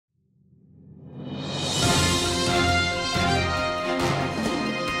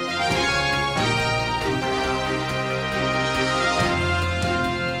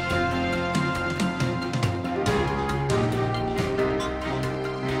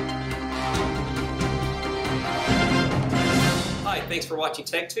thanks for watching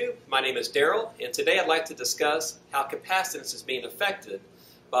TechTube. My name is Daryl, and today I'd like to discuss how capacitance is being affected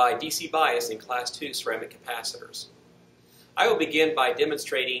by DC bias in Class II ceramic capacitors. I will begin by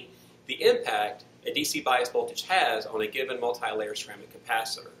demonstrating the impact a DC bias voltage has on a given multi-layer ceramic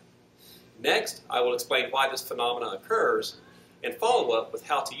capacitor. Next, I will explain why this phenomenon occurs and follow up with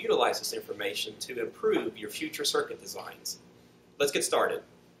how to utilize this information to improve your future circuit designs. Let's get started.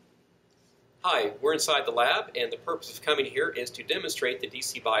 Hi, we're inside the lab, and the purpose of coming here is to demonstrate the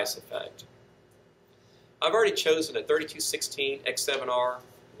DC bias effect. I've already chosen a 3216 X7R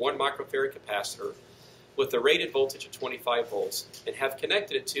 1 microfarad capacitor with a rated voltage of 25 volts and have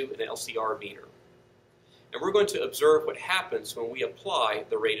connected it to an LCR meter. And we're going to observe what happens when we apply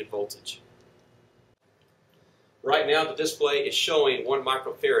the rated voltage. Right now the display is showing 1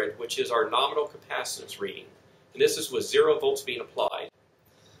 microfarad, which is our nominal capacitance reading. And this is with 0 volts being applied.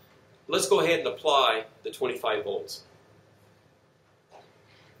 Let's go ahead and apply the 25 volts.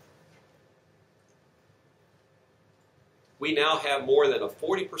 We now have more than a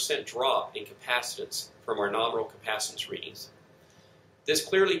 40% drop in capacitance from our nominal capacitance readings. This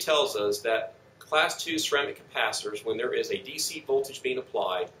clearly tells us that Class II ceramic capacitors, when there is a DC voltage being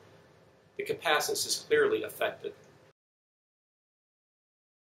applied, the capacitance is clearly affected.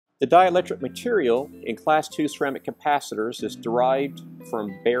 The dielectric material in Class II ceramic capacitors is derived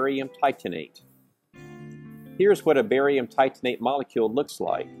from barium titanate. Here's what a barium titanate molecule looks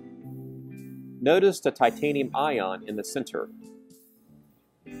like. Notice the titanium ion in the center.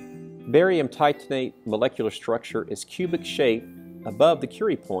 Barium titanate molecular structure is cubic shaped above the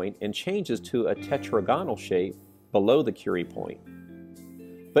Curie point and changes to a tetragonal shape below the Curie point.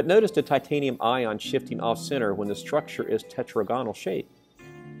 But notice the titanium ion shifting off-center when the structure is tetragonal shaped.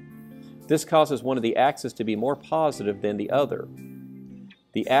 This causes one of the axes to be more positive than the other.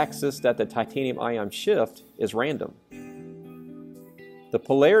 The axis that the titanium ion shift is random. The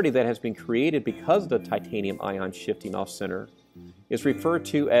polarity that has been created because of the titanium ion shifting off-center is referred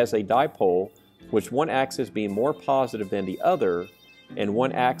to as a dipole, with one axis being more positive than the other and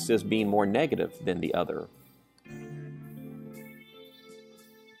one axis being more negative than the other.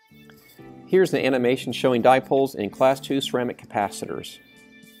 Here's an animation showing dipoles in Class II ceramic capacitors.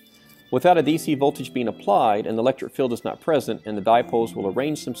 Without a DC voltage being applied, an electric field is not present, and the dipoles will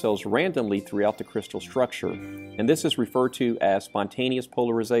arrange themselves randomly throughout the crystal structure, and this is referred to as spontaneous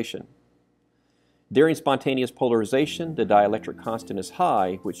polarization. During spontaneous polarization, the dielectric constant is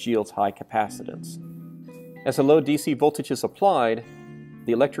high, which yields high capacitance. As a low DC voltage is applied,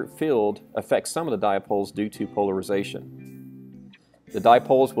 the electric field affects some of the dipoles due to polarization. The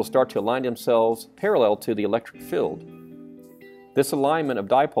dipoles will start to align themselves parallel to the electric field. This alignment of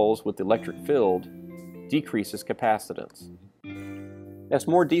dipoles with the electric field decreases capacitance. As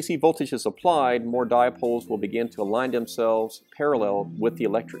more DC voltage is applied, more dipoles will begin to align themselves parallel with the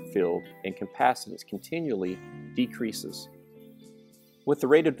electric field, and capacitance continually decreases. With the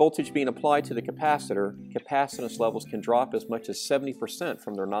rated voltage being applied to the capacitor, capacitance levels can drop as much as 70%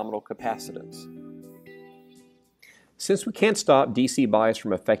 from their nominal capacitance. Since we can't stop DC bias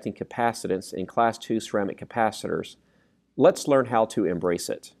from affecting capacitance in Class II ceramic capacitors, let's learn how to embrace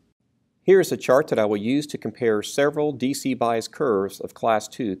it. Here is a chart that I will use to compare several DC bias curves of Class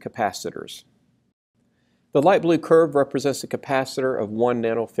II capacitors. The light blue curve represents a capacitor of 1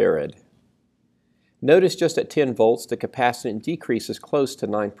 nanofarad. Notice just at 10 volts the capacitance decreases close to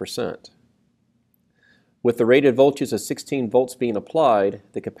 9%. With the rated voltage of 16 volts being applied,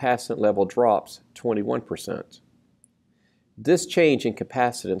 the capacitance level drops 21%. This change in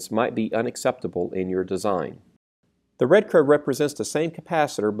capacitance might be unacceptable in your design. The red curve represents the same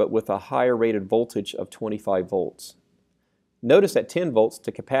capacitor but with a higher rated voltage of 25 volts. Notice at 10 volts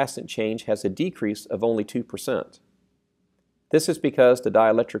the capacitance change has a decrease of only 2%. This is because the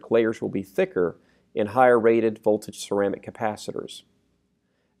dielectric layers will be thicker in higher rated voltage ceramic capacitors.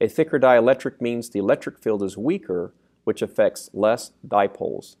 A thicker dielectric means the electric field is weaker, which affects less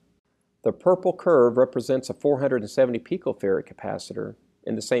dipoles. The purple curve represents a 470 picofarad capacitor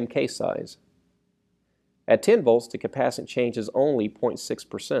in the same case size. At 10 volts, the capacitance change is only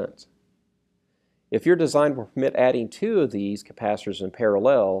 0.6%. If your design will permit adding 2 of these capacitors in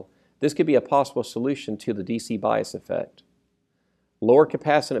parallel, this could be a possible solution to the DC bias effect. Lower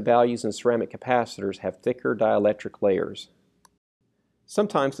capacitance values in ceramic capacitors have thicker dielectric layers.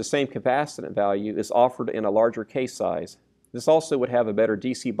 Sometimes the same capacitance value is offered in a larger case size. This also would have a better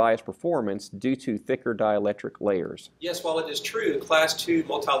DC bias performance due to thicker dielectric layers. Yes, while it is true Class II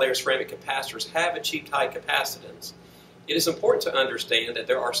multi-layer ceramic capacitors have achieved high capacitance, it is important to understand that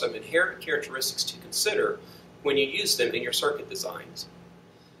there are some inherent characteristics to consider when you use them in your circuit designs.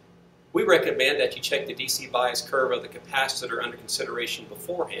 We recommend that you check the DC bias curve of the capacitor under consideration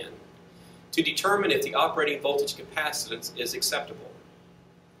beforehand to determine if the operating voltage capacitance is acceptable.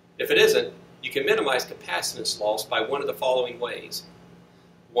 If it isn't, you can minimize capacitance loss by one of the following ways.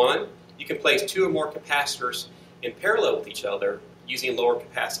 1. You can place 2 or more capacitors in parallel with each other using lower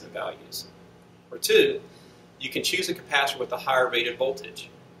capacitance values. Or 2. You can choose a capacitor with a higher rated voltage.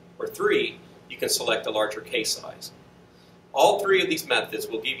 Or 3. You can select a larger case size. All 3 of these methods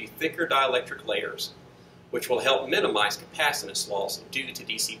will give you thicker dielectric layers, which will help minimize capacitance loss due to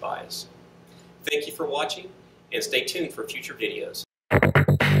DC bias. Thank you for watching, and stay tuned for future videos.